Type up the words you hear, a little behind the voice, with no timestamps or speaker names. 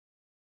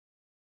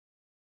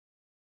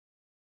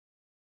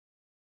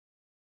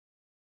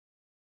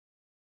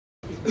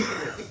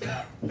Yes,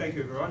 thank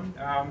you everyone.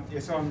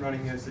 Yes, I'm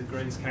running as the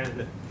Greens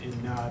candidate in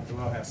the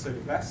lower house seat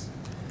of Vasse.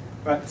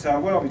 But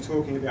what I'll be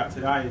talking about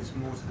today is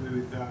more to do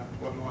with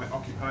what my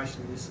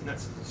occupation is, and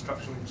that's as a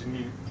structural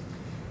engineer.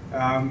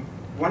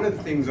 One of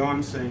the things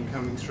I'm seeing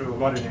coming through a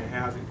lot in our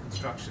housing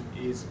construction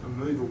is a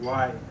move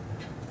away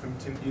from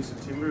use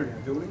of timber in our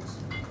buildings.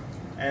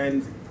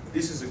 And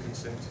this is a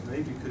concern to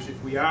me because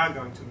if we are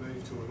going to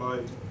move to a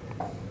low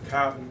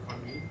carbon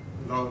economy,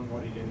 low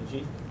embodied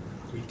energy,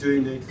 we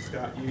do need to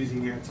start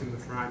using our timber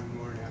framing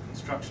more in our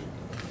construction.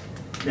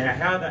 Now,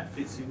 how that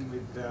fits in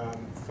with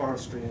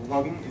forestry and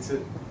logging is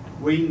that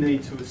we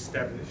need to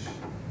establish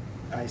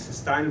a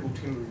sustainable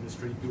timber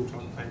industry built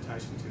on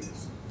plantation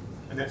timbers.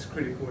 And that's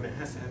critical, and it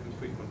has to happen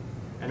quickly.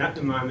 And at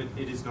the moment,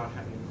 it is not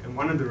happening. And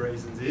one of the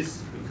reasons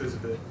is because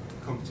of the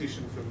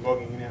competition from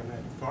logging in our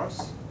native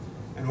forests,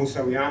 and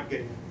also we aren't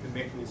getting the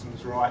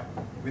mechanisms right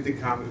with the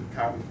carbon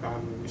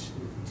farming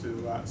initiative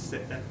to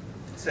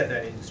set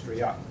that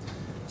industry up.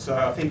 So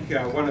I think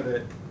one of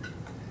the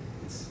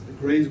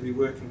degrees we're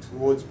working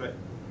towards, but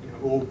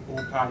all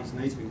parties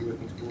need to be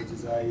working towards,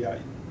 is a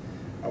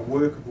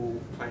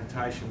workable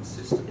plantation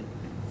system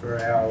for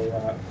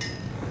our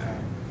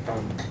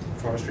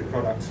forestry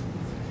products.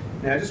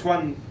 Now, just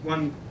one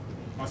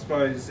I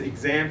suppose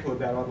example of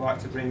that I'd like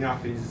to bring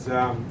up is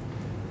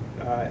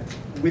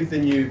with the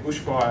new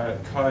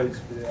bushfire codes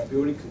for our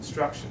building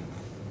construction,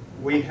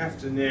 we have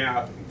to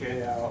now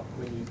get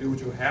when you build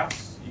your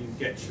house, you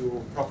get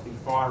your property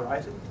fire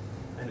rated,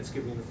 and it's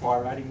given a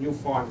fire rating. You'll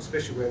find,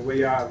 especially where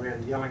we are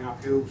around the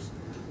Yallingup hills,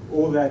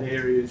 all that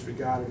area is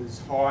regarded as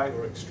high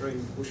or extreme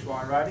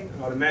bushfire rating.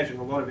 And I'd imagine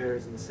a lot of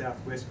areas in the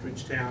southwest,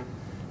 Bridgetown,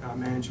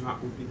 Manjimup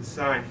would be the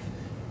same.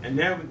 And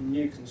now with the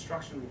new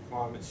construction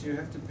requirements, you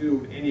have to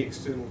build any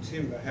external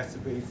timber has to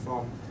be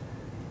from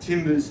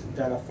timbers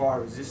that are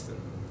fire resistant.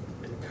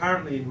 And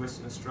currently in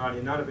Western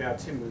Australia, none of our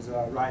timbers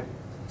are rated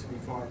to be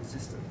fire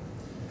resistant.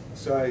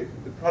 So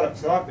the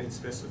products I've been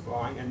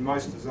specifying, and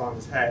most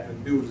designers have,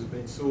 and builders have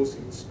been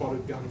sourcing, is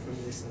spotted gum from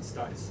the eastern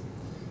states.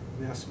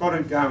 Now,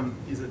 spotted gum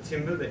is a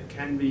timber that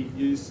can be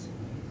used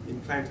in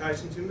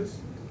plantation timbers.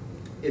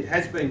 It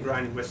has been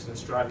grown in Western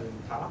Australia in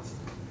the past,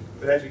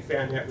 but as we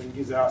found out when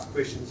Giz asked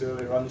questions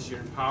earlier on this year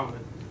in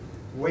Parliament,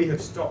 we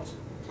have stopped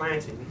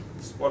planting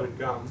spotted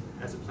gum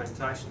as a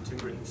plantation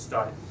timber in the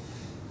state.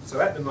 So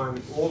at the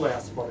moment, all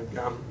our spotted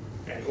gum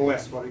and all our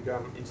spotted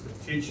gum into the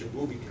future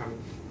will be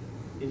coming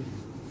in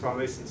from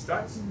eastern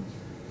states.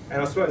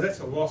 And I suppose that's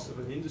a loss of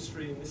an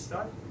industry in this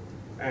state,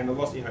 and a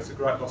loss, it's a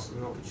great loss of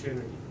an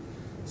opportunity.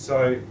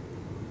 So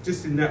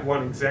just in that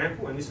one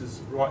example, and this is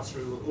right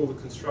through all the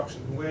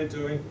construction we're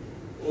doing,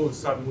 all of a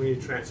sudden we're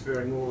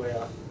transferring all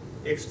our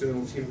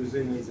external timbers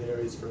in these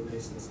areas from the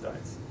eastern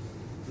states.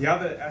 The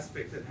other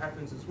aspect that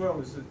happens as well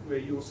is that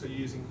we're also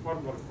using quite a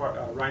lot of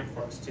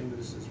rainforest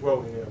timbers as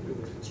well in our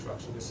building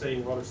construction. We're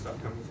seeing a lot of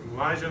stuff coming from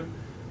Malaysia.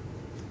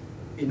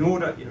 In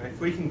order, if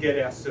we can get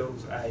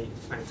ourselves a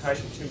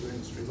plantation timber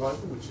industry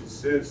local, which is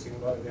servicing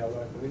a lot of our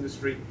local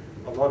industry,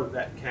 a lot of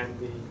that can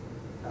be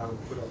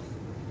put off.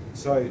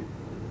 So,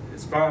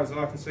 as far as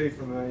I can see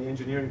from an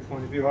engineering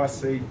point of view, I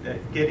see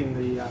that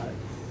getting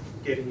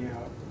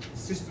our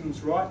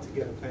systems right to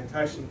get a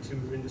plantation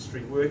timber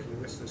industry working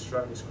in Western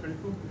Australia is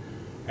critical.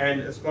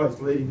 And I suppose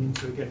leading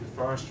into, again, the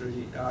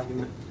forestry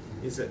argument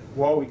is that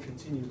while we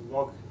continue to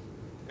log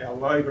our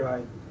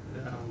low-grade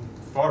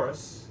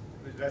forests,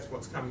 that's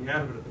what's coming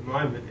out of it at the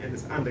moment, and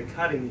it's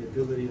undercutting the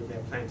ability of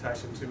our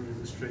plantation timber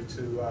industry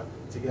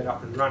to get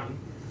up and running.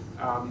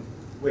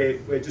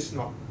 We're just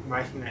not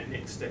making that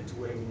next step to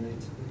where we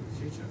need to be in the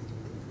future.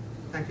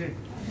 Thank you.